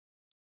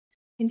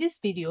In this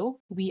video,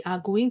 we are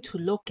going to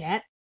look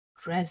at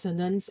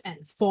resonance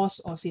and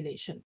force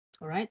oscillation.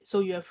 All right, so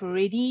you have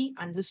already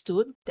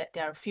understood that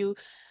there are a few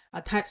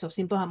types of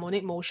simple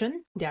harmonic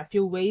motion. There are a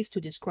few ways to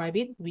describe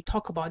it. We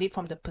talk about it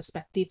from the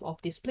perspective of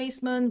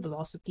displacement,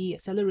 velocity,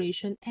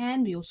 acceleration,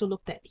 and we also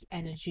looked at the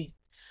energy.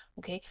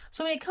 Okay,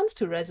 so when it comes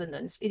to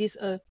resonance, it is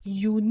a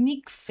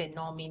unique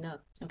phenomenon.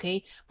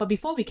 Okay, but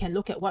before we can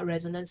look at what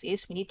resonance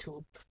is, we need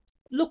to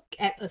look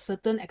at a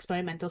certain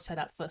experimental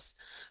setup first.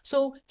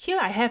 So here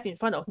I have in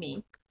front of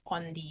me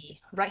on the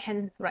right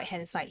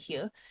hand side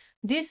here,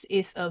 this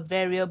is a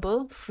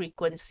variable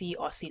frequency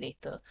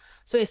oscillator.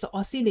 So it's an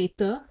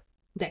oscillator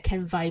that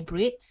can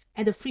vibrate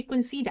at the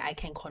frequency that I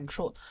can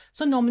control.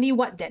 So normally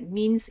what that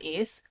means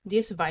is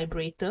this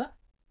vibrator,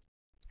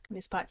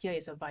 this part here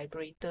is a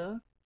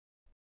vibrator,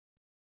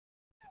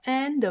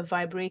 and the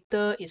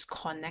vibrator is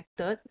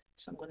connected.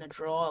 So I'm going to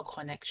draw a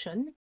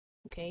connection.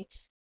 Okay,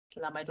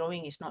 my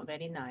drawing is not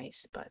very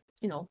nice, but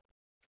you know,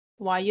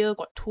 wire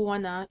got two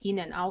in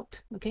and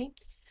out. Okay,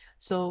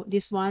 so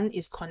this one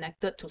is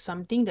connected to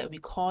something that we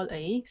call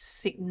a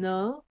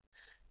signal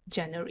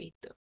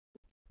generator.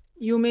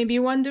 You may be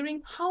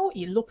wondering how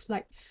it looks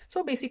like.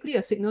 So basically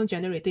a signal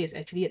generator is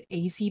actually an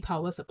AC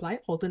power supply,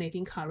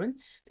 alternating current,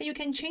 that you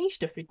can change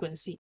the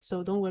frequency.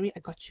 So don't worry, I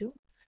got you.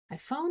 I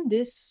found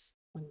this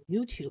on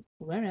YouTube.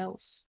 Where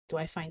else do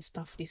I find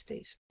stuff these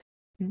days?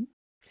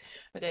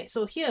 Okay,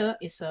 so here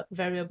is a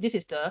variable. This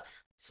is the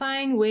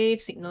sine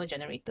wave signal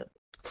generator.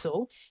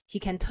 So he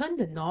can turn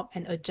the knob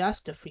and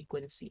adjust the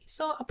frequency.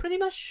 So I'll pretty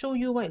much show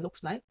you what it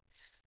looks like.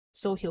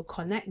 So he'll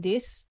connect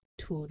this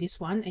to this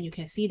one, and you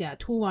can see there are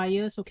two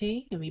wires,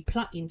 okay? And we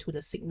plug into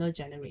the signal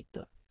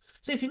generator.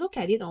 So if you look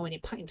at it, or when you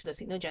plug into the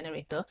signal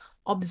generator,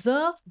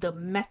 observe the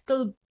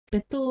metal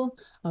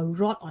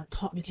rod on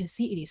top. You can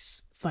see it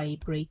is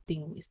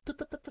vibrating. It's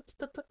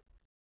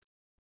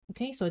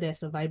okay, so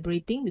there's a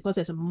vibrating because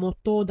there's a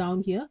motor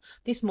down here.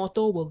 This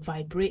motor will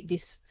vibrate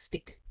this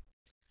stick.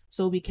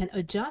 So we can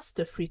adjust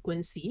the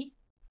frequency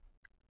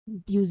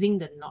using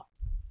the knob.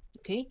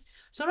 Okay,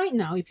 so right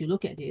now, if you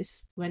look at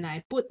this, when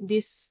I put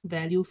this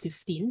value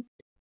 15,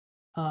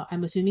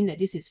 I'm assuming that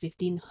this is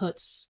 15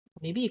 hertz.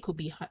 Maybe it could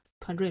be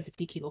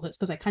 150 kilohertz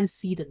because I can't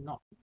see the knob.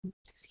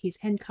 His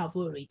hand cover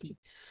already.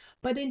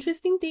 But the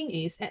interesting thing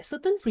is, at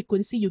certain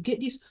frequency, you get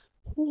this.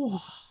 Whoa.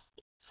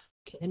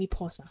 Okay, let me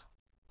pause.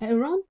 At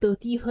around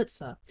 30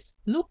 hertz,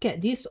 look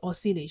at this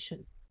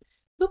oscillation.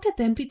 Look at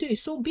the amplitude,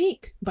 it's so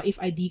big. But if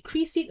I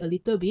decrease it a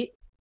little bit,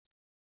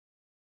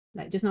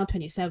 like just now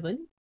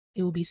 27,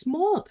 it will be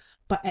small.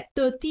 But at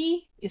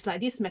 30, it's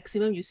like this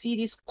maximum. You see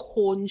this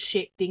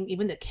cone-shaped thing,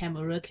 even the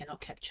camera cannot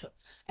capture.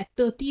 At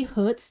 30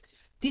 hertz,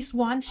 this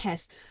one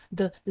has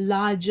the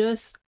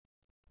largest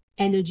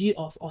energy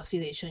of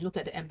oscillation. Look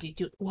at the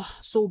amplitude. Wow,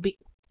 so big.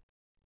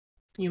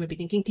 You may be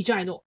thinking, teacher,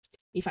 I know.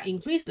 If I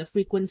increase the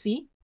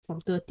frequency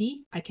from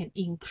 30, I can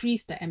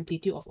increase the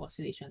amplitude of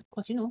oscillation.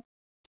 Because, you know,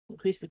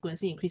 increase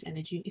frequency, increase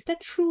energy. Is that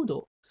true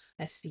though?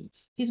 Let's see.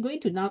 He's going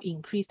to now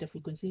increase the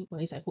frequency. Or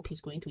at least I hope he's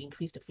going to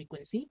increase the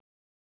frequency.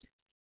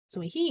 So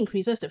when he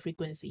increases the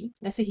frequency,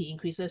 let's say he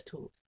increases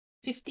to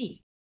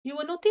 50, you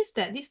will notice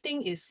that this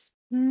thing is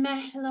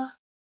meh lah.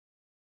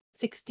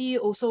 60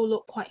 also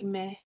look quite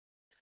meh.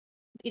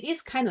 It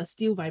is kind of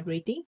still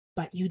vibrating,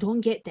 but you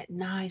don't get that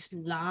nice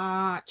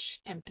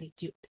large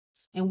amplitude.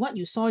 And what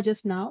you saw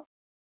just now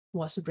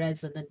was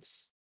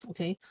resonance.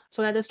 Okay,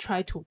 so let us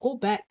try to go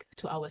back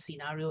to our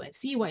scenario and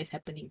see what is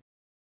happening.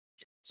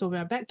 So we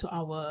are back to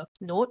our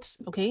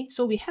notes. Okay,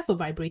 so we have a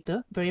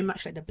vibrator, very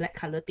much like the black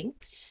color thing.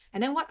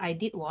 And then what I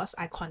did was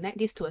I connect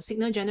this to a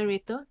signal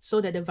generator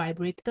so that the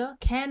vibrator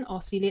can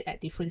oscillate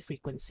at different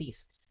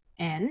frequencies.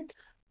 And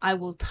I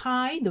will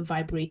tie the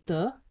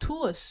vibrator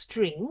to a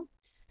string,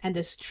 and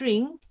the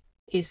string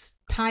is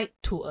tied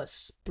to a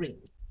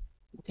spring.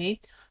 Okay,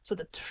 so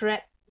the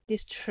thread,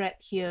 this thread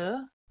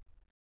here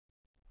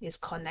is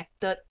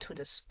connected to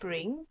the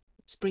spring.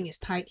 Spring is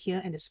tied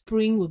here, and the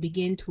spring will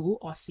begin to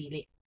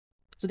oscillate.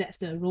 So that's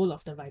the role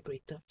of the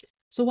vibrator.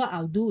 So what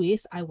I'll do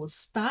is I will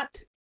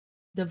start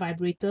the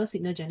vibrator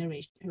signal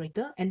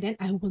generator, and then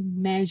I will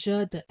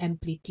measure the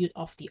amplitude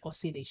of the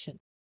oscillation.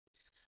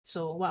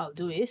 So what I'll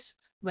do is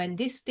when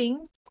this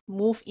thing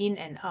move in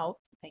and out,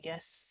 I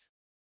guess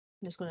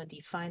I'm just going to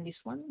define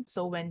this one.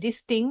 So when this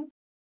thing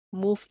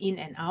move in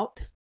and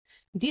out,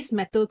 this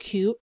metal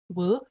cube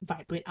will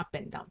vibrate up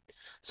and down.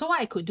 So what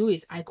I could do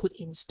is I could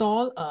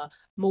install a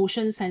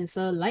motion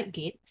sensor light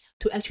gate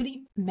to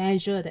actually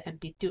measure the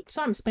amplitude.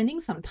 So I'm spending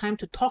some time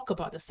to talk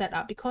about the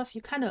setup because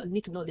you kind of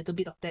need to know a little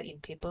bit of that in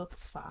paper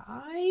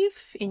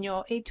 5 in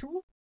your A2.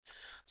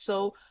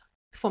 So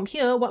from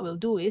here, what we'll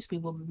do is we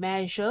will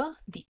measure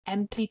the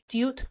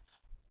amplitude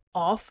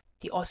of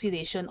the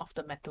oscillation of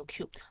the metal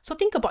cube. So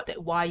think about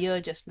that wire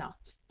just now.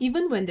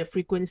 Even when the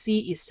frequency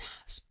is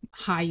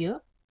higher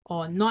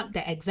or not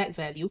the exact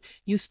value,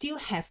 you still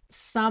have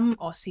some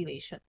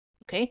oscillation.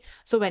 Okay,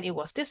 so when it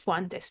was this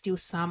one, there's still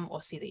some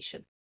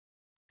oscillation.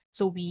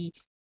 So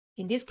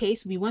in this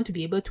case, we want to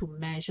be able to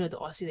measure the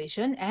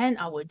oscillation, and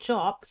our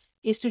job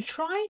is to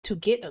try to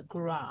get a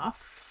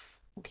graph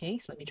Okay,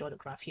 so let me draw the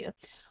graph here.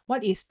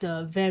 What is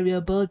the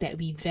variable that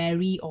we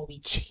vary or we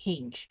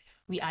change?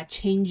 We are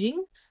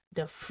changing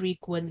the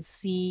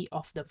frequency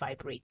of the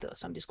vibrator.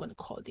 So I'm just going to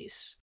call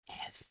this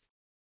F.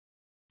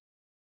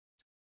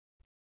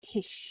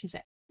 H, Z.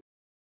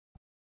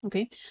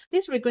 Okay,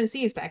 this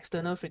frequency is the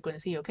external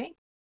frequency, okay?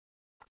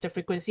 The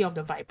frequency of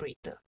the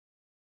vibrator.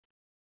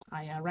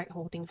 I write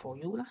whole thing for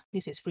you.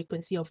 This is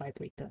frequency of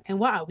vibrator. And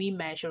what are we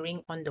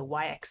measuring on the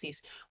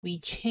y-axis? We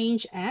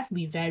change F,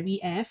 we vary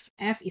F.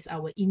 F is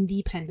our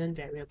independent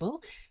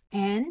variable.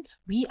 And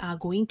we are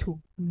going to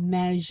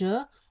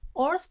measure,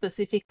 or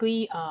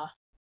specifically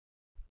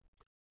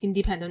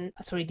dependent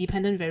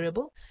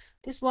variable.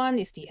 This one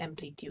is the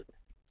amplitude.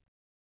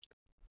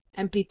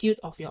 Amplitude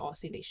of your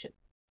oscillation.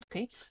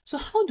 Okay, so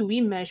how do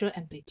we measure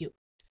amplitude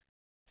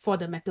for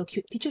the metal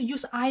cube? Teacher,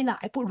 use eye lah.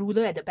 I put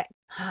ruler at the back.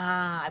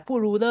 I put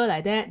ruler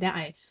like that.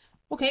 Then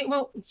okay,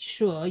 well,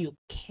 sure, you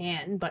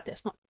can, but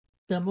that's not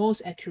the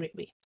most accurate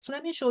way. So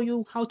let me show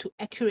you how to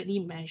accurately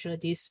measure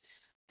this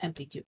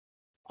amplitude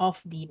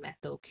of the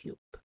metal cube.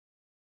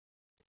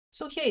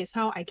 So here is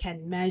how I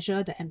can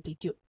measure the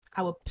amplitude.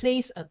 I will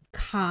place a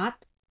card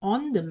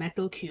on the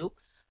metal cube,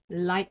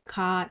 light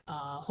card.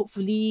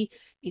 Hopefully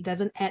it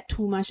doesn't add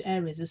too much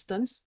air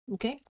resistance.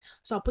 Okay,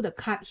 so I'll put a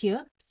card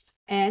here,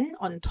 and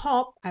on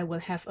top I will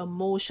have a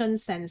motion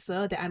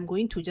sensor that I'm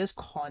going to just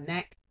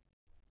connect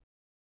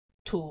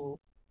to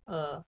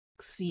a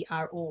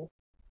CRO,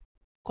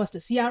 because the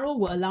CRO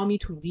will allow me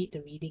to read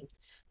the reading.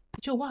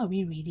 So what are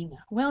we reading?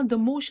 Well, the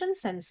motion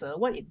sensor,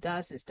 what it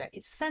does is that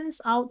it sends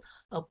out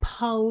a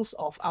pulse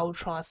of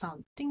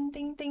ultrasound. Ding,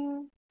 ding,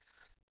 ding.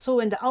 So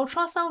when the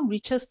ultrasound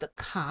reaches the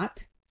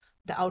card,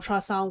 the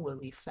ultrasound will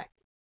reflect.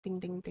 Ding,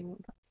 ding, ding.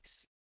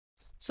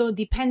 So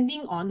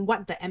depending on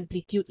what the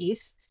amplitude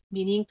is,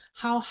 meaning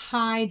how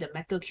high the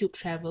metal cube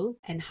travel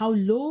and how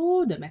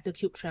low the metal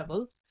cube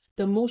travel,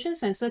 the motion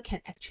sensor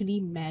can actually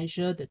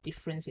measure the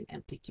difference in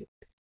amplitude.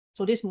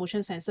 So this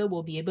motion sensor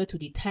will be able to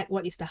detect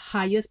what is the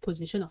highest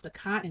position of the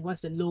card and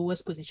what's the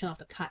lowest position of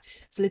the card.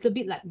 It's a little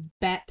bit like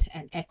bat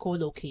and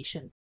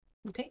echolocation.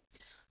 Okay,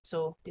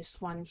 so this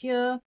one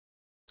here,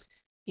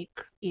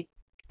 it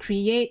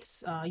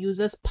creates,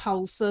 uses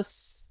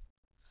pulses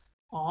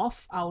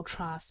of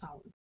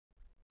ultrasound,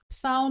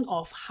 sound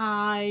of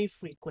high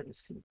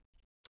frequency.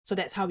 So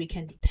that's how we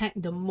can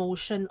detect the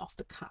motion of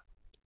the card.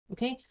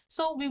 Okay,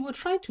 so we will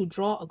try to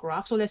draw a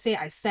graph. So let's say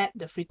I set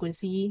the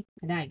frequency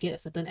and then I get a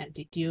certain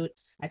amplitude.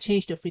 I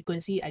change the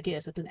frequency, I get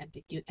a certain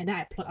amplitude, and then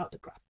I plot out the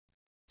graph.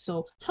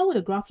 So how will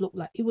the graph look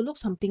like? It will look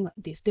something like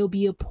this. There'll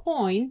be a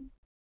point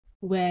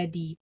where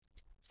the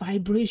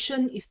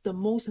vibration is the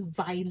most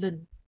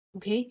violent.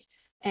 Okay,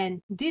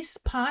 and this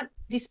part,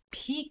 this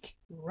peak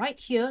right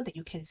here that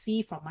you can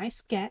see from my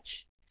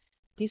sketch,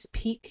 this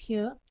peak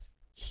here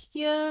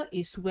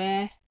is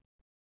where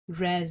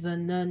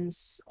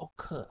resonance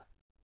occurs.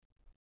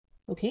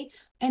 Okay,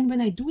 and when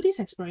I do this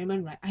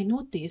experiment, right, I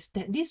notice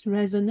that this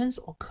resonance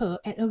occurs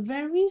at a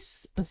very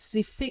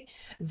specific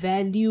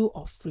value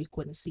of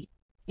frequency.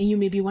 And you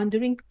may be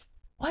wondering,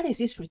 what is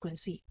this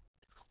frequency?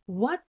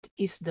 What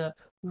is the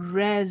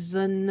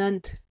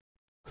resonant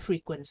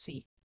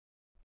frequency?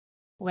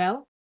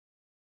 Well,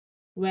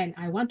 when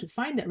I want to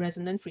find that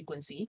resonant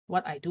frequency,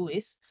 what I do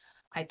is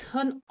I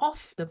turn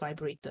off the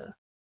vibrator.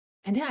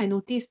 And then I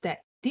notice that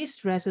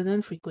this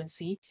resonant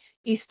frequency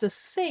is the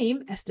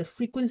same as the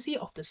frequency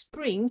of the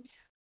spring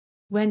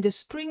when the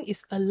spring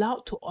is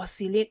allowed to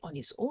oscillate on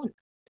its own.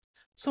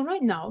 So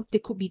right now,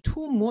 there could be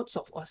two modes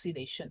of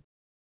oscillation.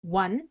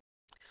 One,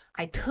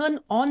 I turn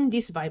on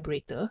this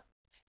vibrator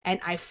and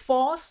I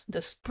force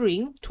the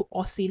spring to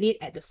oscillate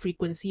at the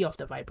frequency of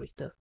the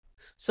vibrator.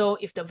 So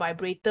if the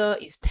vibrator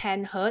is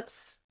 10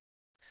 Hertz,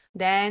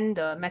 then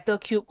the metal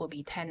cube will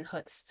be 10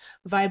 Hertz.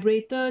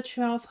 Vibrator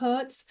 12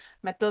 Hertz,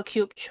 metal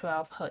cube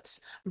 12 Hertz.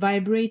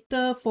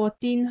 Vibrator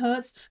 14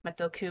 Hertz,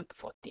 metal cube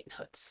 14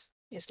 Hertz.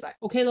 It's like,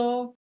 okay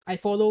lor, I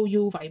follow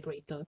you,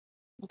 vibrator.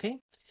 Okay,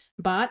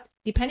 but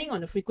depending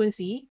on the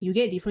frequency, you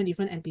get different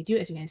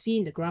amplitude, as you can see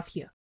in the graph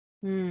here.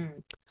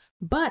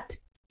 But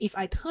if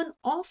I turn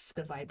off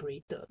the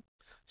vibrator,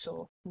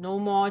 so no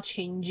more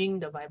changing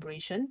the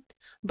vibration,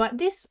 but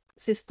this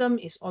system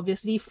is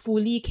obviously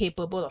fully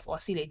capable of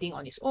oscillating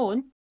on its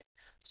own.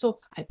 So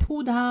I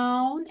pull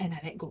down and I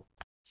let go.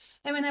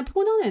 And when I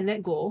pull down and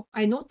let go,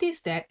 I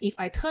notice that if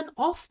I turn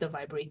off the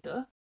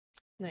vibrator,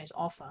 it's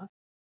off,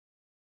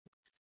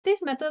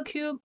 this metal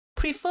cube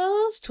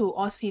prefers to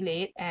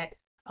oscillate at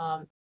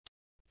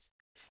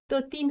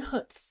 13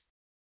 Hertz.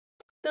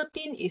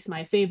 13 is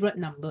my favorite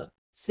number,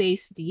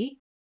 says the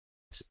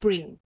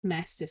spring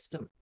mass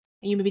system.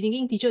 And you may be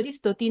thinking, teacher, this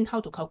 13,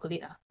 how to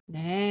calculate?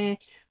 Nah,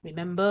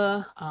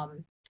 remember,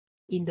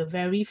 in the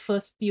very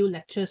first few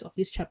lectures of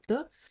this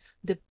chapter,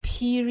 the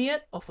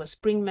period of a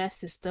spring mass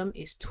system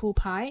is 2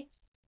 pi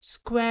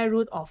square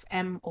root of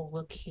m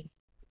over k.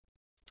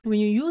 When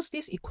you use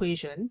this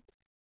equation,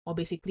 or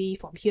basically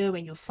from here,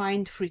 when you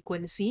find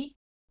frequency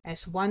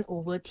as 1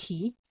 over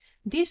t,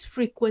 This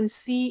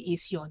frequency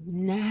is your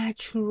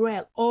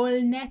natural,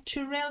 all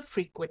natural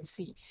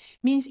frequency.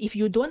 Means if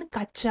you don't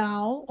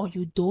kacau or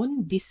you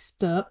don't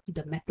disturb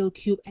the metal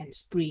cube and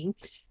spring,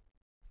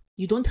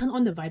 you don't turn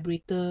on the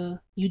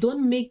vibrator, you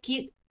don't make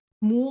it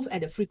move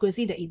at a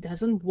frequency that it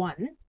doesn't want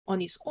on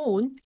its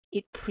own,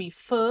 it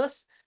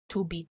prefers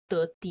to be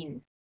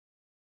 13.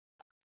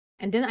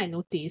 And then I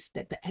noticed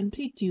that the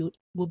amplitude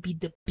will be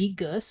the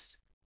biggest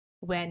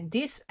when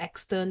this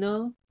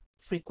external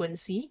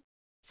frequency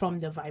from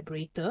the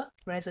vibrator,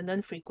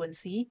 resonant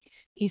frequency,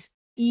 is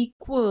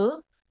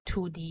equal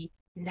to the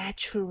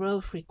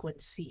natural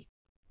frequency,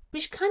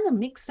 which kind of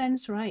makes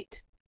sense,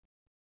 right?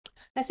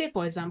 Let's say,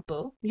 for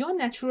example, your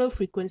natural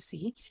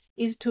frequency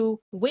is to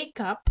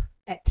wake up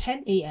at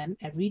 10 a.m.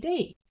 every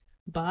day,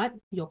 but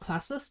your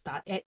classes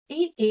start at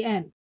 8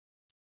 a.m.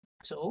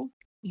 So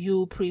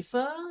you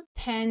prefer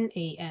 10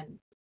 a.m.,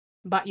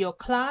 but your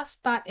class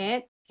start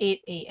at 8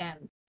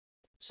 a.m.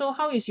 So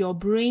how is your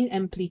brain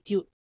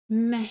amplitude?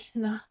 Meh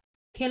lah.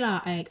 Okay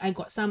lah, I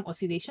got some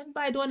oscillation,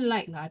 but I don't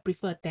like lah. I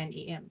prefer 10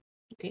 a.m.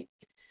 Okay.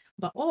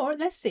 But or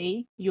let's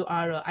say you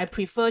are I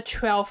prefer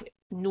 12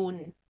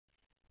 noon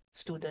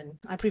student.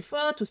 I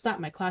prefer to start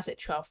my class at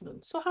 12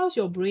 noon. So how's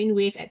your brain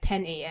wave at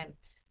 10 a.m.?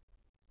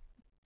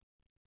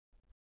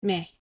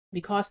 Meh.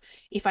 Because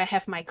if I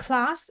have my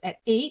class at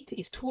 8,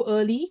 it's too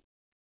early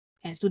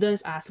and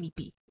students are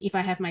sleepy. If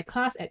I have my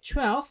class at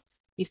 12,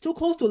 it's too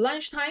close to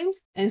lunch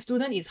times and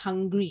student is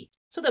hungry.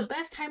 So the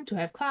best time to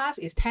have class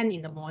is 10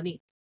 in the morning.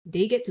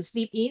 They get to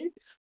sleep in,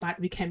 but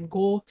we can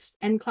go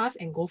end class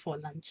and go for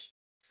lunch.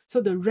 So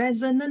the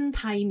resonant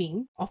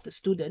timing of the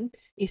student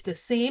is the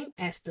same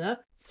as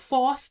the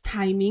forced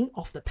timing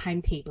of the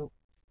timetable.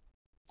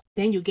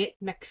 Then you get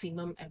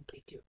maximum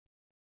amplitude.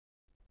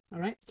 All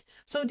right.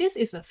 So this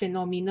is a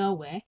phenomena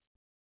where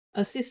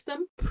a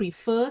system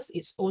prefers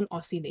its own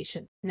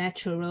oscillation,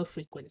 natural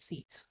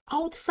frequency.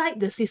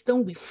 Outside the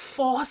system, we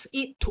force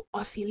it to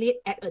oscillate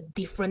at a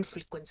different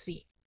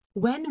frequency.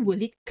 When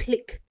will it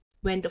click?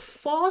 When the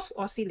forced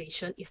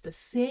oscillation is the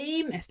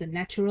same as the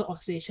natural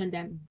oscillation,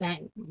 then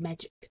bang,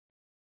 magic.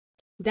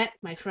 That,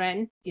 my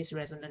friend, is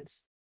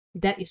resonance.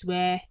 That is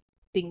where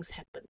things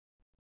happen.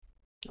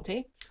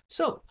 Okay,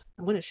 so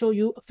I'm going to show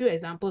you a few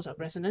examples of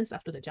resonance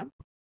after the jump.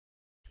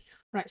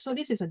 Right, so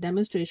this is a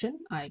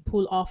demonstration. I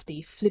pull off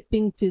the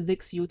Flipping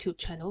Physics YouTube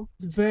channel.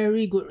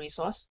 Very good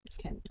resource. You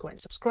can go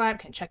and subscribe,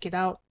 can check it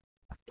out.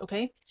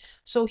 Okay,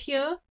 so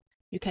here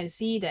you can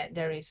see that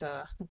there is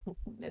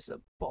there's a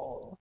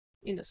ball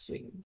in the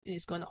swing. It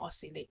is going to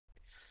oscillate.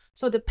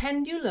 So the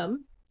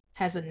pendulum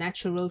has a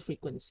natural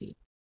frequency.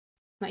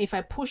 Now, if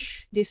I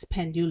push this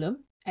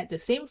pendulum at the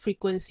same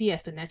frequency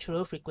as the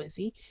natural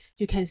frequency,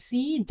 you can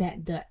see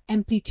that the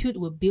amplitude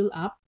will build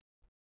up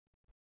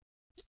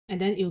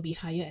and then it will be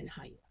higher and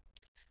higher.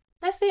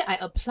 Let's say I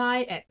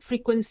apply at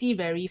frequency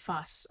very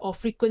fast or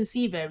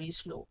frequency very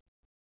slow.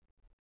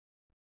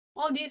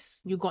 All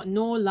this, you got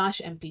no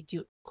large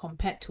amplitude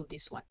compared to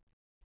this one.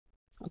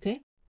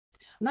 Okay.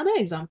 Another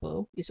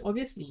example is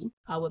obviously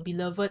our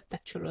beloved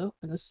lecturer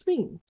on a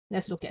swing.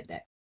 Let's look at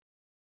that.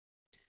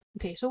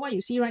 Okay, so what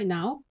you see right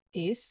now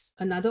is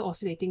another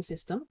oscillating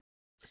system.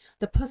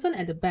 The person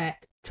at the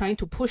back trying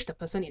to push the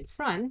person in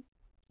front,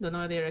 don't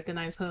know if they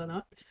recognize her or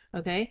not,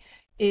 okay,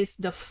 is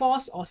the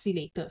force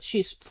oscillator.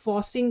 She's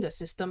forcing the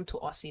system to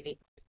oscillate.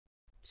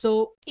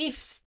 So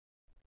if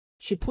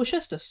she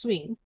pushes the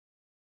swing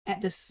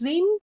at the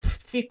same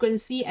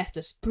frequency as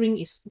the spring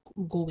is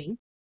going,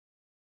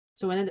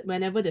 so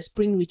whenever the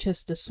swing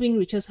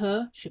reaches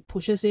her, she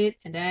pushes it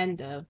and then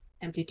the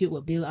amplitude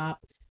will build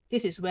up.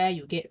 This is where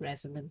you get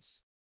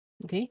resonance.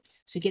 Okay,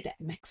 so you get that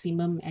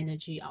maximum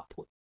energy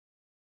output.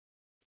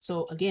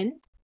 So again,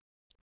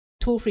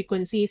 two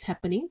frequencies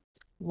happening.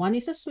 One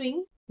is the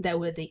swing, that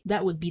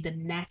would be the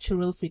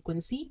natural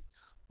frequency.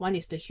 One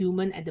is the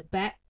human at the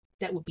back,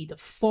 that would be the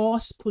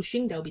force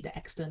pushing, that would be the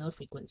external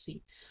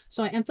frequency.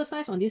 So I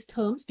emphasize on these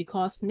terms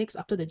because next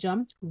after the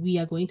jump, we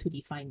are going to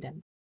define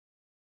them.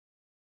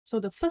 So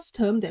the first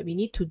term that we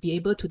need to be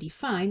able to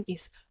define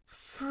is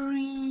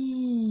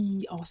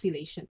free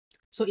oscillation.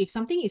 So if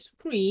something is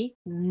free,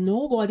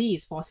 nobody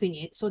is forcing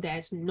it. So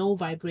there's no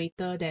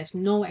vibrator, there's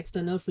no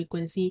external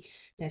frequency,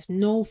 there's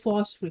no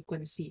force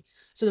frequency.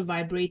 So the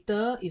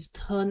vibrator is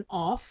turned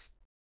off.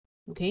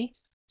 Okay.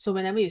 So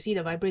whenever you see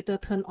the vibrator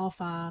turn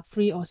off,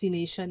 free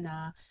oscillation,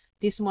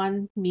 this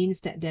one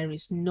means that there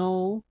is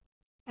no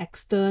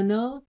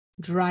external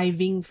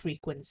driving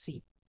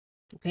frequency.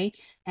 Okay,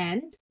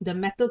 and the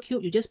metal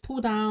cube, you just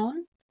pull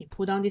down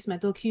this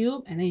metal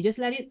cube and then you just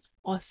let it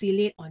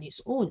oscillate on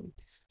its own.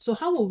 So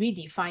how will we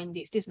define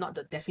this? This is not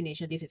the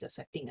definition, this is a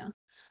setting.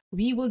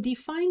 We will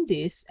define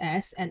this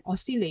as an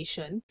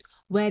oscillation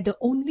where the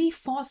only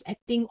force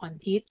acting on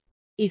it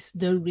is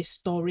the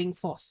restoring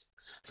force.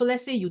 So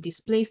let's say you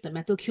displace the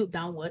metal cube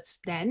downwards,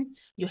 then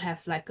you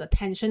have like a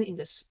tension in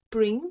the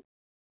spring.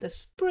 The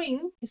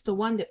spring is the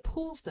one that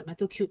pulls the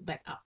metal cube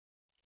back up.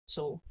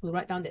 So we'll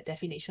write down that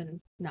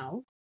definition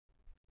now.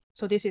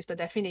 So this is the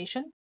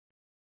definition.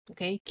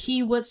 Okay,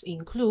 keywords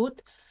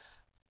include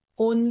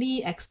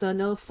only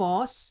external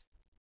force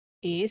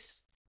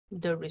is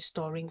the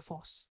restoring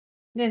force.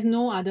 There's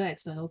no other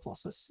external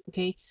forces,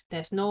 okay?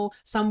 There's no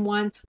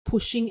someone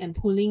pushing and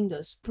pulling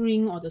the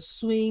spring or the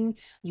swing.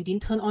 You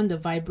didn't turn on the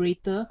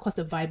vibrator because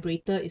the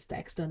vibrator is the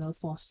external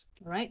force,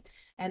 right?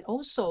 And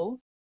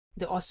also,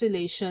 the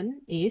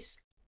oscillation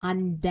is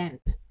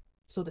undamped.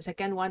 So the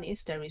second one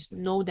is there is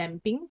no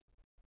damping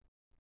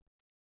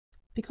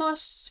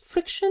because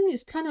friction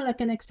is kind of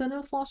like an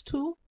external force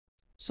too.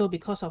 So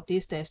because of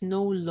this, there's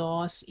no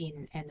loss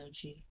in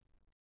energy.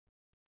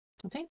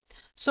 Okay,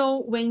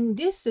 so when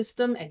this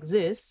system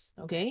exists,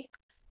 okay,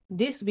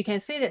 this we can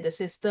say that the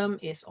system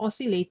is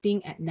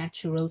oscillating at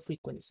natural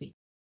frequency.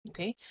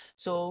 Okay,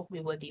 so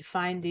we will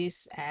define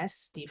this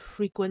as the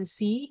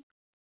frequency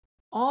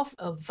of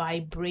a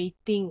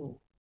vibrating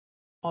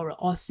or an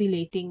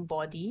oscillating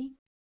body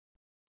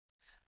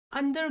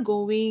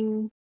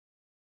undergoing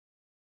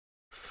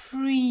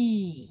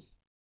free,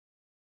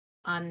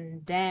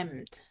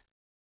 undamped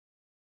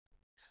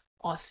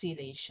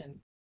oscillation.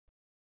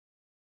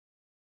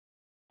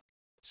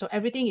 So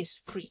everything is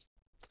free.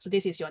 So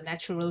this is your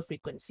natural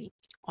frequency.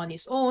 On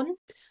its own,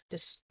 the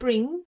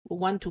spring will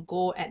want to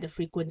go at the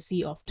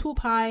frequency of 2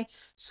 pi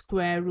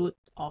square root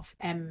of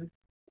m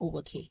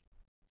over k.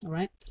 All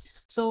right.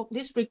 So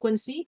this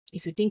frequency,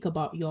 if you think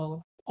about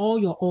all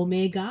your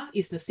omega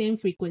is the same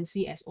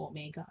frequency as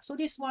omega. So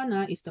this one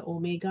is the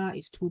omega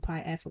is 2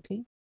 pi f,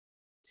 okay?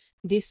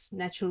 This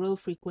natural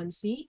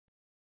frequency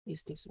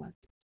is this one.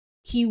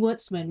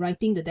 Keywords when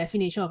writing the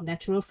definition of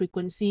natural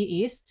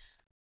frequency is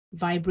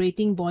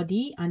vibrating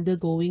body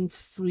undergoing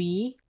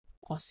free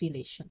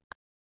oscillation.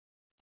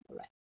 All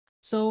right.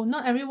 So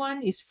not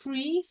everyone is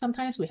free.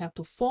 Sometimes we have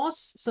to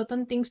force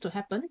certain things to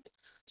happen.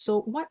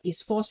 So what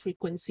is force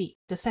frequency?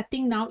 The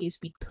setting now is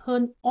we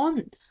turn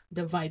on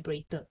the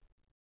vibrator.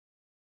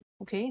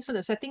 Okay, so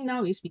the setting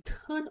now is we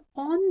turn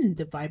on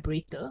the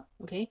vibrator.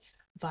 Okay,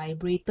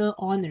 vibrator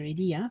on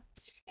already, yeah,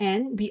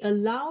 and we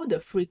allow the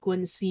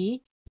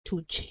frequency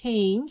to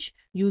change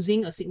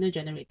using a signal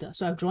generator.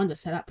 So I've drawn the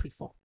setup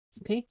before.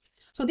 Okay,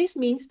 so this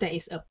means there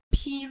is a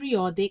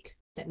periodic,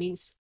 that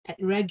means at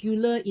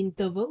regular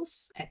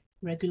intervals,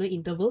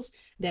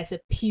 there's a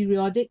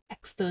periodic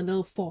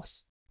external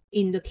force.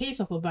 In the case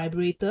of a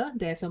vibrator,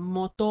 there's a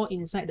motor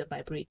inside the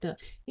vibrator.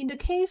 In the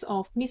case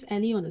of Miss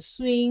Ellie on a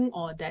swing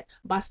or that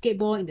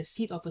basketball in the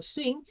seat of a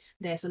swing,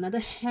 there's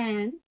another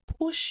hand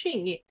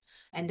pushing it,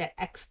 and that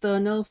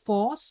external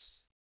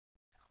force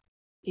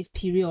is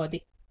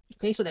periodic.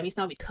 Okay, so that means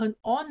now we turn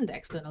on the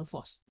external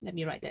force. Let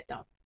me write that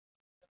down.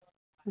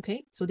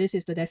 Okay, so this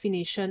is the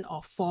definition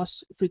of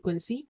force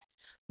frequency.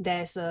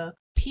 There's a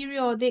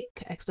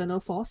periodic external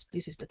force,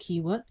 this is the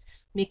keyword,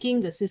 making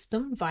the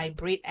system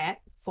vibrate at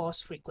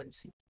force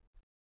frequency.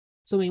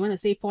 So when you want to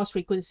say force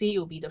frequency, it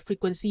will be the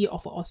frequency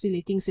of an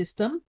oscillating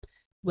system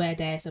where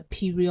there's a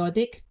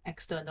periodic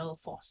external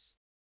force.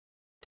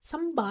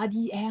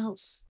 Somebody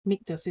else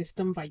make the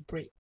system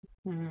vibrate.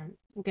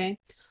 Okay,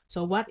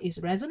 so what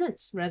is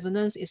resonance?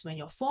 Resonance is when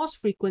your force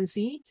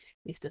frequency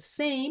is the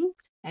same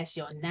as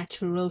your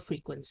natural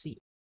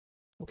frequency.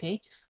 Okay,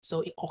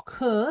 so it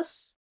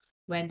occurs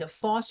when the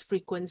force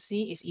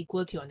frequency is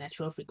equal to your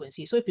natural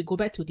frequency. So if you go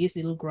back to this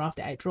little graph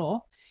that I draw,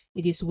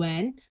 it is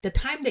when the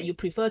time that you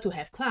prefer to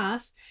have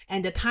class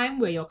and the time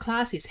where your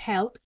class is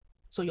held,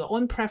 so your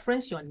own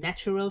preference, your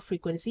natural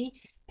frequency,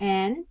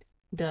 and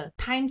the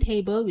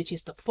timetable, which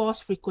is the force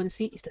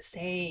frequency, is the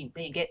same.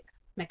 Then you get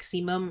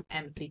maximum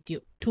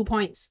amplitude. 2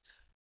 points.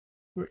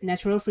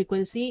 Natural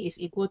frequency is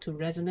equal to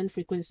resonant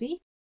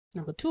frequency.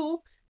 Number 2,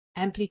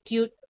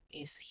 amplitude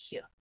is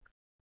here.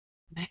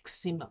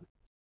 Maximum.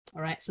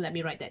 All right, so let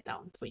me write that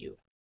down for you.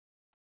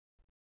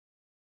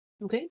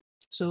 Okay,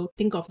 so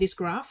think of this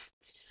graph.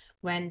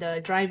 When the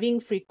driving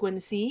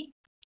frequency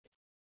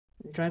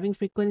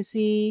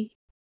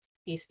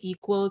is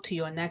equal to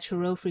your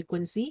natural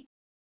frequency,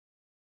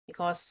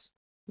 because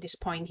this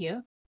point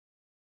here,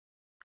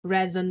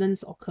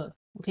 resonance occur.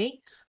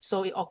 Okay,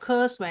 so it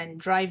occurs when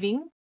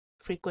driving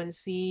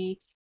frequency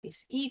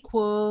is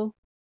equal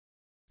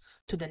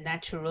to the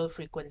natural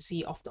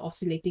frequency of the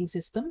oscillating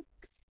system,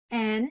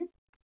 and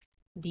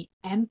the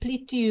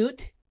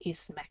amplitude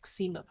is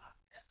maximum.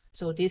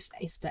 So this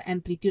is the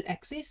amplitude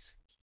axis.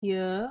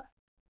 Here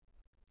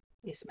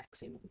is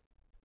maximum.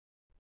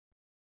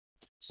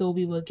 So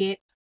we will get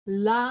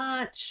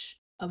large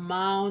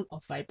amount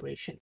of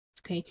vibration.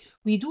 Okay,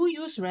 we do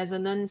use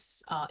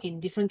resonance in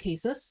different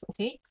cases.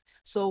 Okay,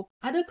 so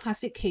other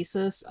classic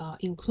cases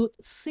include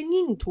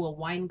singing to a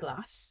wine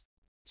glass.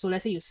 So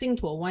let's say you sing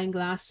to a wine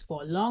glass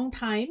for a long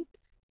time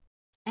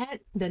at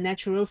the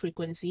natural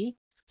frequency.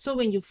 So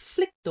when you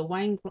flick the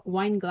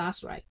wine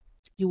glass, right,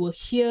 you will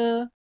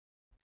hear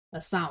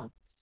a sound.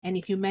 And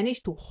if you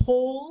manage to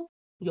hold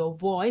your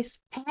voice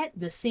at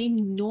the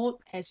same note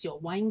as your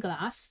wine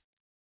glass,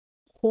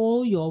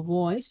 hold your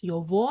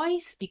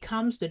voice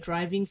becomes the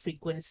driving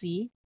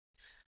frequency.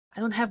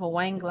 I don't have a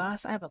wine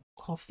glass, I have a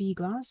coffee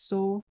glass,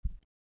 so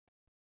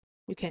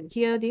you can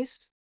hear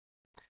this.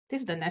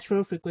 This is the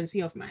natural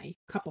frequency of my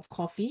cup of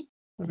coffee.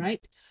 All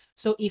right.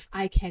 So if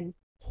I can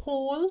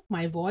hold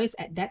my voice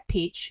at that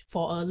pitch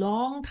for a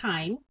long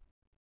time,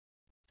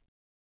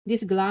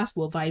 this glass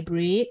will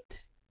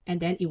vibrate and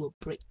then it will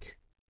break.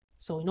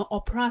 So, you know,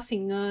 opera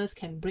singers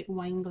can break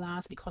wine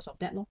glass because of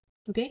that, no?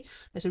 Okay,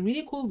 there's a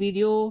really cool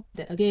video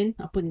that, again,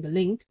 I'll put in the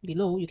link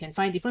below. You can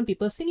find different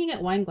people singing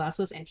at wine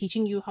glasses and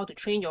teaching you how to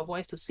train your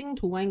voice to sing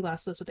to wine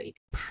glasses so that it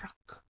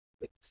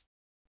breaks.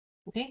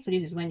 Okay, so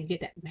this is when you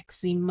get that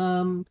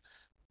maximum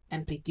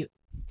amplitude.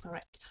 All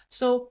right,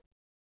 so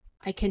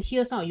I can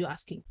hear some of you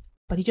asking,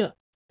 but teacher,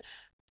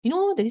 you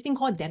know, there's this thing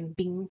called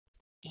damping,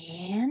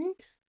 and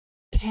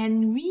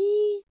can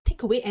we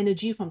take away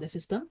energy from the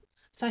system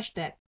such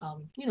that,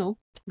 you know,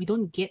 we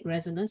don't get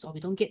resonance or we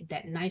don't get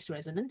that nice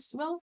resonance?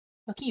 Well,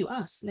 lucky you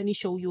asked. Let me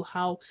show you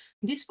how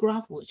this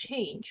graph will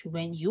change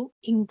when you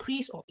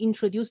increase or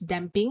introduce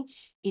damping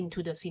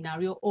into the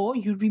scenario, or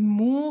you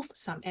remove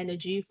some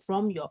energy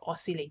from your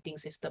oscillating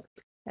system.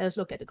 Let's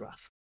look at the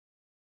graph.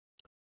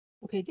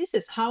 Okay, this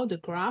is how the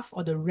graph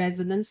or the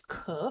resonance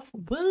curve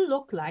will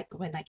look like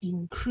when I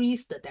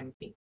increase the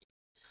damping.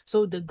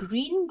 So the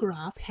green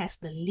graph has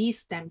the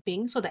least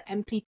damping, so the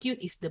amplitude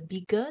is the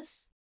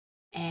biggest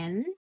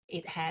and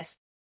it has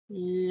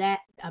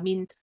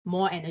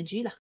more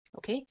energy lah.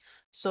 Okay,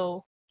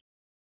 so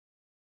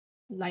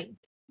light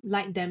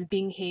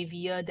damping,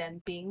 heavier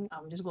damping.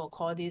 I'm just going to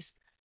call this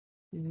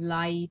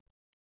lighter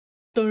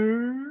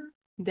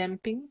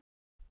damping.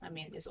 I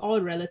mean, it's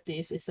all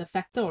relative. It's a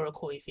factor or a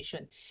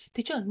coefficient.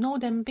 Teacher, no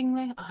damping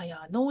leh?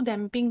 No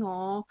damping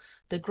oh.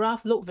 The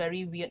graph look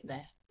very weird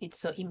there.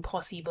 It's an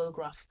impossible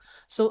graph.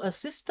 So a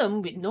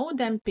system with no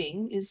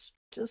damping is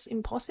just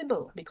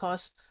impossible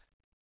because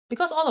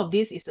all of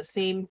this is the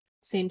same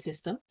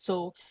system.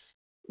 So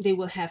they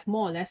will have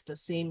more or less the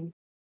same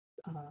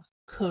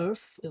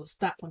curve. It will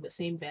start from the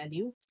same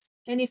value.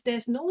 And if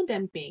there's no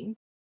damping,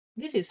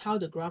 this is how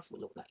the graph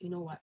will look like. You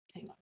know what?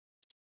 Hang on.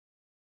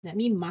 Let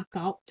me mark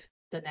out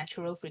the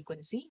natural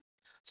frequency.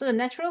 So the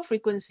natural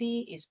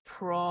frequency is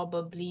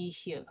probably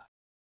here.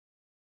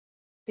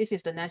 This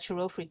is the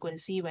natural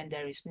frequency when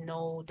there is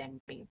no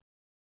damping.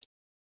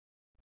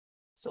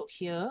 So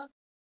here,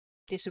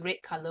 this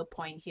red color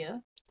point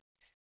here,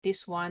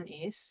 this one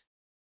is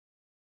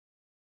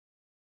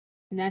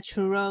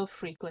natural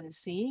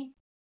frequency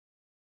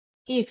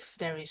if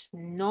there is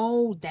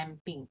no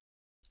damping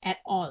at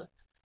all.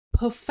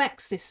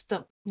 Perfect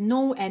system,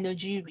 no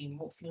energy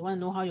removed. You want to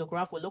know how your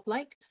graph will look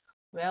like?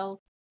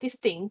 Well, this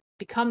thing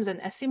becomes an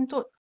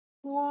asymptote.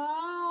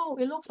 Wow,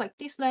 it looks like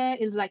this leh.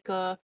 It's like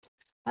a,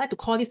 I like to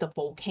call this the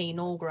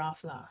volcano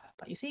graph lah.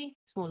 But you see,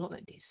 it's going to look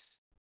like this.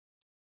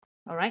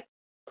 All right.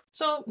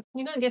 So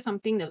you're going to get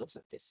something that looks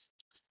like this.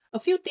 A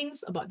few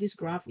things about this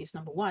graph is,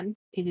 number one,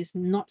 it is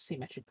not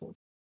symmetrical,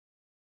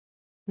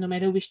 no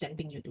matter which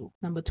damping you do.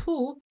 Number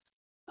two,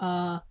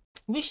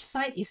 which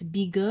side is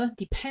bigger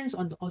depends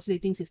on the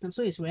oscillating system,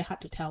 so it's very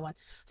hard to tell one.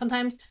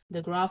 Sometimes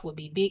the graph will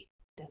be big,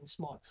 then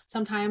small.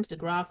 Sometimes the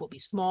graph will be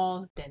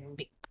small, then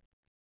big.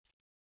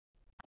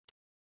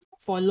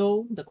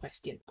 Follow the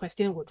question.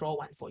 Question will draw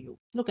one for you.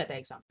 Look at the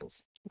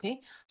examples. Okay,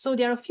 so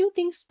there are a few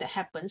things that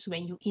happens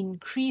when you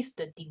increase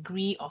the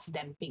degree of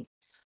damping.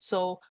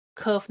 So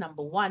curve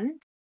number one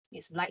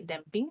is light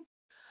damping.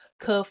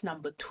 Curve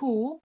number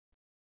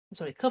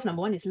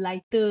one is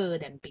lighter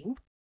damping.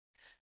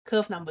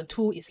 Curve number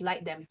two is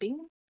light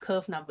damping.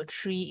 Curve number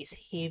three is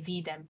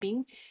heavy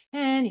damping.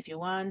 And if you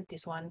want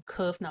this one,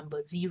 curve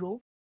number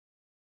 0,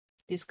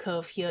 this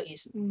curve here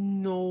is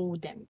no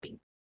damping.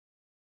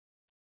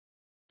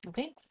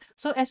 Okay,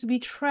 so as we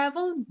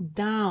travel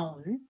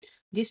down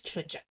this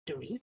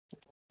trajectory,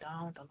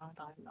 down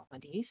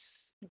like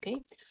this, okay,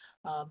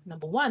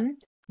 number one,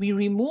 we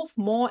remove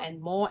more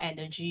and more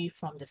energy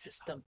from the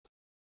system.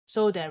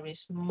 So there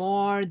is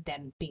more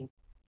damping.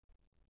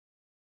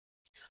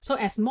 So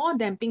as more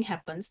damping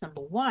happens,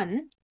 number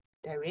one,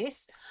 there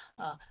is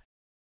a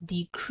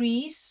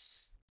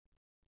decrease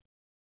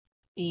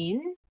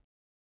in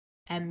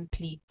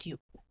amplitude.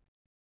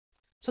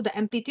 So the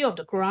amplitude of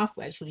the graph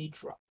will actually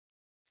drop.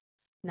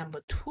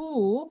 Number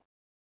two,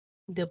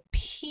 the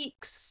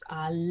peaks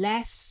are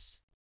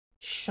less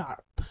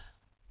sharp.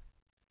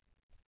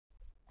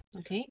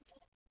 Okay.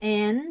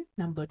 And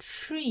number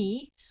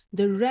three,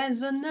 the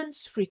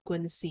resonance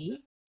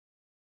frequency.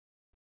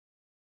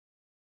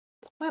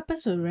 What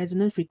happens to the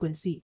resonance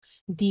frequency?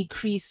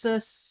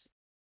 Decreases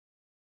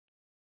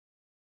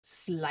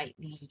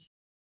slightly.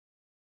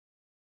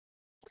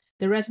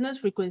 The resonance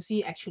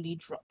frequency actually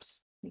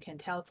drops. You can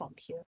tell from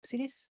here. See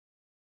this?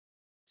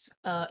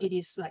 It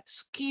is like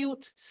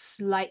skewed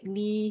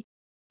slightly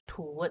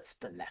towards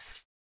the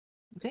left.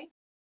 Okay.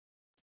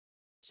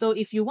 So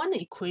if you want an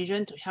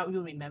equation to help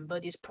you remember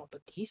these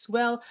properties,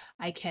 well,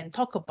 I can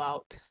talk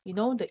about, you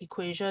know, the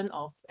equation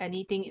of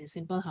anything in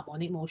simple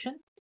harmonic motion.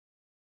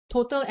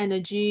 Total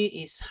energy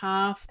is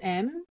half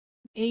m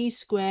a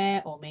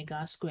square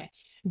omega square.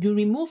 You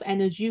remove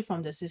energy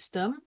from the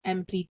system,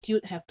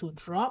 amplitude have to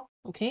drop,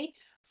 okay?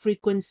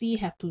 Frequency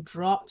have to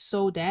drop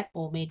so that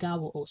omega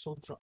will also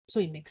drop. So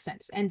it makes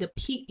sense. And the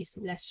peak is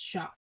less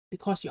sharp.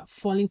 because you're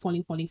falling,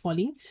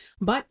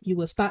 but you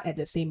will start at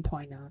the same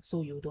point now,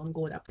 so you don't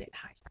go up that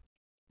high.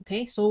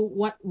 Okay, so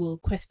what will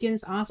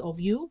questions ask of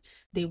you?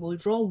 They will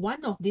draw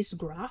one of this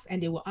graph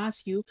and they will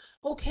ask you,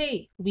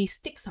 okay, we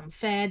stick some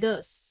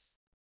feathers.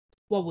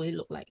 What will it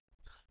look like?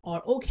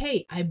 Or,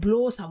 okay, I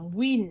blow some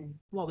wind.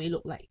 What will it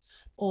look like?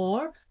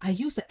 Or, I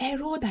use the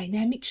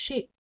aerodynamic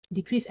shape,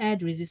 decrease air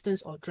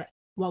resistance or drag.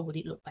 What would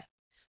it look like?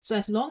 So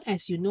as long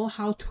as you know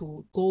how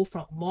to go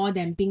from more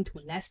damping to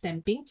less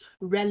damping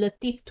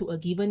relative to a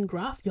given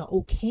graph, you're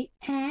okay.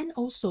 And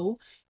also,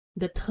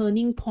 the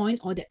turning point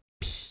or the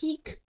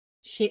peak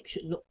shape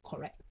should look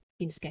correct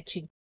in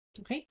sketching.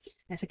 Okay.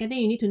 And second thing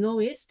you need to know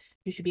is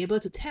you should be able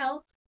to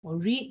tell or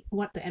read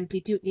what the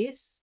amplitude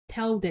is,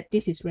 tell that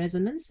this is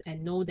resonance,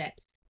 and know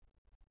that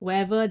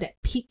wherever that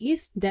peak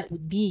is, that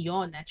would be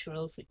your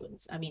natural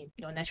frequency.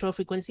 Your natural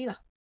frequency lah.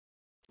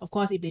 Of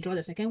course, if they draw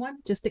the second one,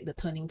 just take the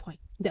turning point.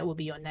 That will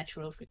be your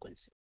natural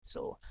frequency.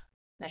 So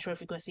natural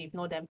frequency with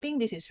no damping,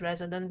 this is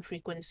resonant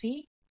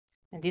frequency.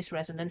 And this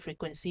resonant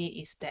frequency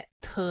is that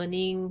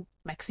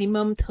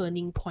maximum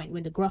turning point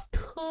when the graph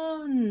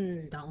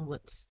turns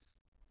downwards.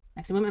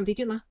 Maximum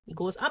amplitude, it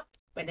goes up,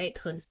 but then it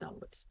turns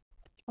downwards.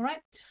 All right,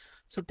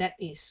 so that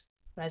is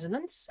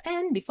resonance.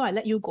 And before I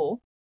let you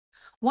go,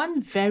 one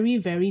very,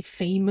 very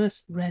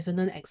famous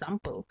resonant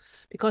example,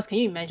 because can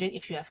you imagine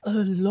if you have a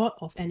lot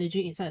of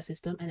energy inside a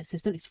system and the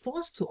system is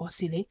forced to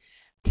oscillate,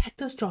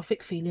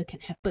 catastrophic failure can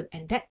happen.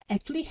 And that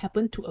actually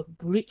happened to a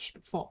bridge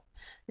before.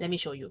 Let me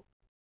show you.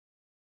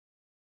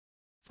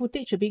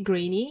 Footage a bit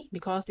grainy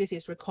because this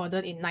is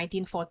recorded in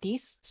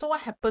 1940s. So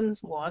what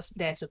happens was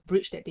there's a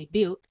bridge that they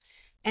built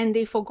and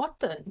they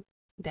forgotten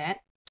that,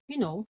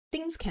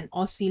 things can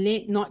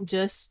oscillate not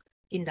just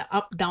in the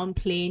up-down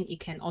plane, it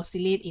can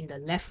oscillate in the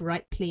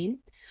left-right plane.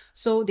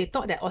 So they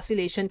thought that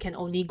oscillation can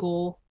only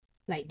go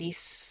like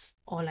this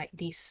or like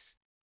this.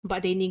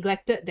 But they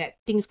neglected that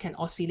things can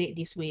oscillate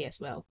this way as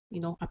well,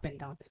 up and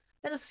down.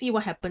 Let us see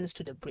what happens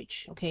to the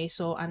bridge. Okay,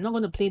 so I'm not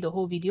going to play the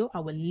whole video.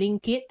 I will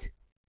link it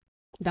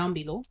down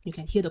below. You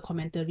can hear the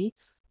commentary.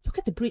 Look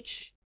at the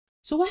bridge.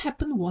 So what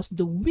happened was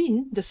the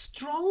wind, the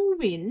strong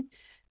wind,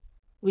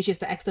 which is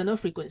the external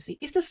frequency,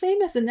 is the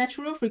same as the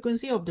natural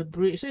frequency of the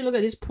bridge. So you look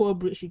at this poor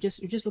bridge, you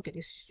just look at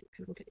this.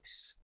 Look at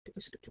this.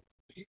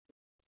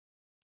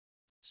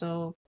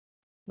 So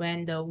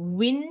when the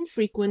wind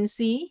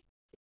frequency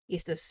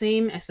is the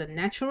same as the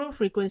natural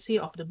frequency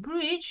of the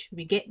bridge,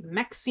 we get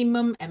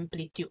maximum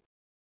amplitude.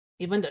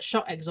 Even the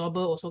shock absorber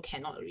also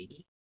cannot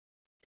already.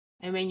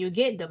 And when you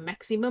get the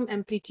maximum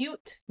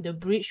amplitude, the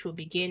bridge will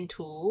begin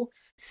to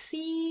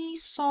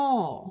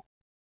seesaw.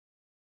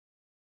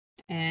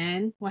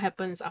 And what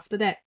happens after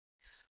that?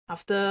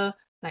 After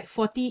like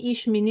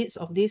 40-ish minutes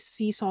of this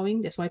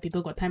seesawing, that's why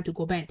people got time to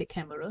go back and take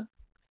camera.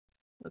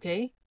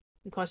 Okay?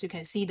 Because you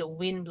can see the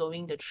wind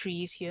blowing the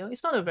trees here.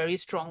 It's not a very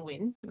strong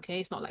wind. Okay?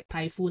 It's not like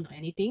typhoon or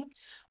anything.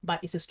 But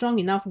it's a strong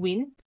enough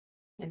wind.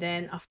 And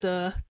then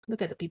after,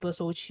 look at the people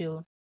so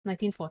chill.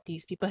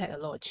 1940s, people had a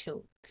lot of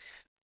chill.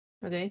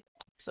 Okay,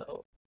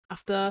 so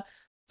after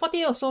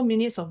 40 or so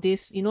minutes of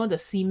this, the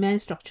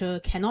cement structure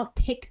cannot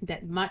take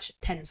that much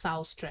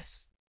tensile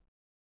stress.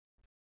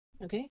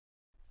 Okay,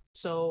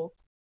 so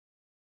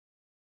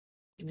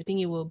do you think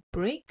it will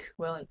break?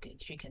 Well,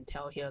 you can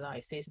tell here,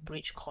 it says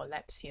bridge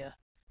collapse here.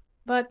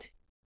 But,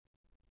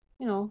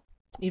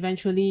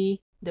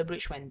 eventually the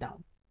bridge went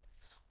down.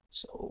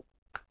 So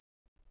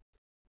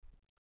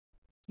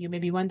you may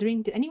be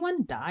wondering, did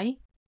anyone die?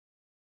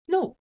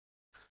 No,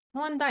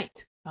 no one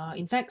died.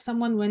 In fact,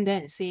 someone went there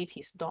and saved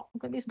his dog.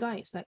 Look at this guy.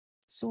 It's like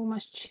so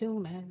much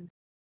chill, man.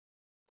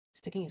 He's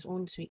taking his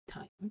own sweet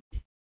time.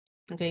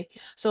 Okay,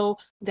 so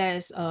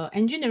there's an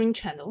engineering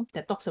channel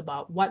that talks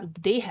about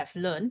what they have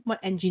learned, what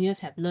engineers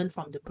have learned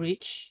from the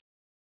bridge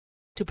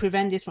to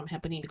prevent this from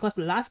happening. Because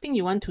the last thing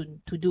you want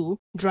to do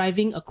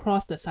driving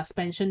across the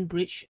suspension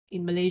bridge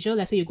in Malaysia,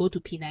 let's say you go to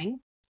Penang,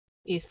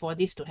 is for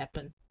this to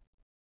happen.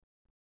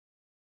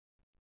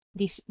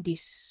 This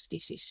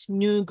is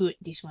no good.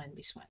 This one.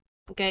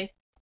 Okay,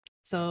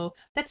 so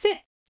that's it.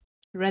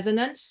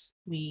 Resonance,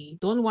 we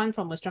don't want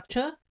from a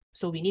structure,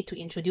 so we need to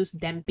introduce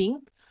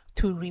damping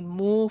to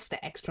remove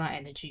the extra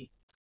energy.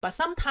 But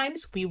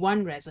sometimes we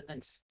want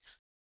resonance.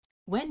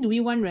 When do we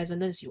want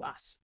resonance, you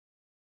ask?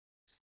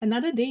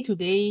 Another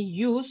day-to-day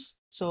use,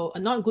 so a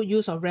not good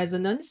use of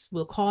resonance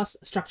will cause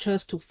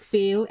structures to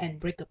fail and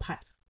break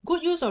apart.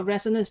 Good use of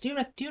resonance, do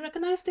you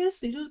recognize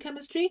this? You do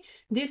chemistry?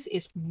 This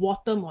is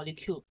water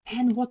molecule,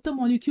 and water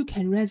molecule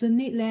can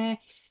resonate leh.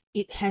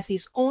 It has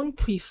its own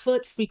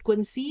preferred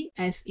frequency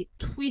as it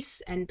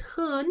twists and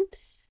turns.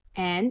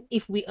 And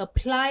if we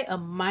apply a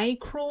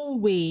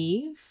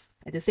microwave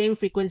at the same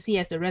frequency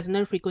as the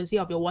resonant frequency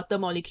of your water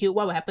molecule,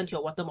 what will happen to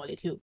your water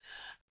molecule?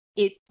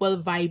 It will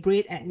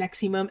vibrate at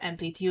maximum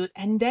amplitude,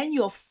 and then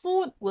your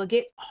food will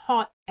get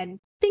hot and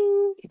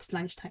ding, it's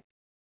lunchtime.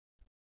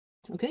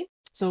 Okay,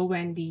 so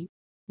when the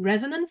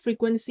resonant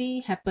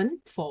frequency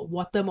happen for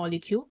water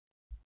molecule,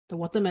 The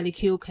water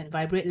molecule can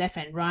vibrate left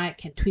and right,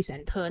 can twist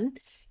and turn.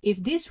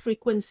 If this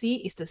frequency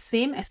is the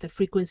same as the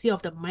frequency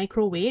of the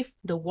microwave,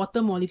 the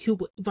water molecule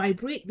would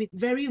vibrate with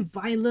very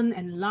violent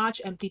and large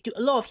amplitude.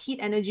 A lot of heat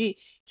energy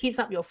heats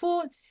up your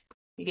food.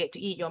 You get to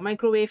eat your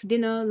microwave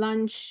dinner,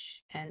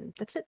 lunch, and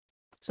that's it.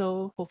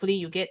 So hopefully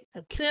you get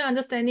a clear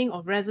understanding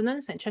of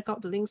resonance and check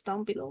out the links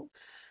down below.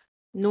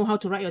 Know how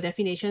to write your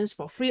definitions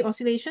for free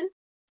oscillation,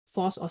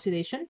 forced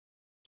oscillation,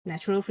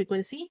 natural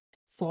frequency,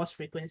 forced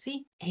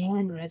frequency,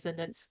 and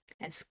resonance,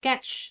 and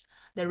sketch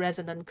the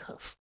resonant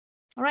curve.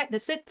 All right,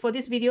 that's it for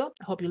this video.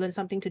 I hope you learned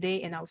something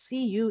today, and I'll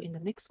see you in the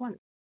next one.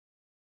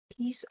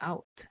 Peace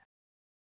out.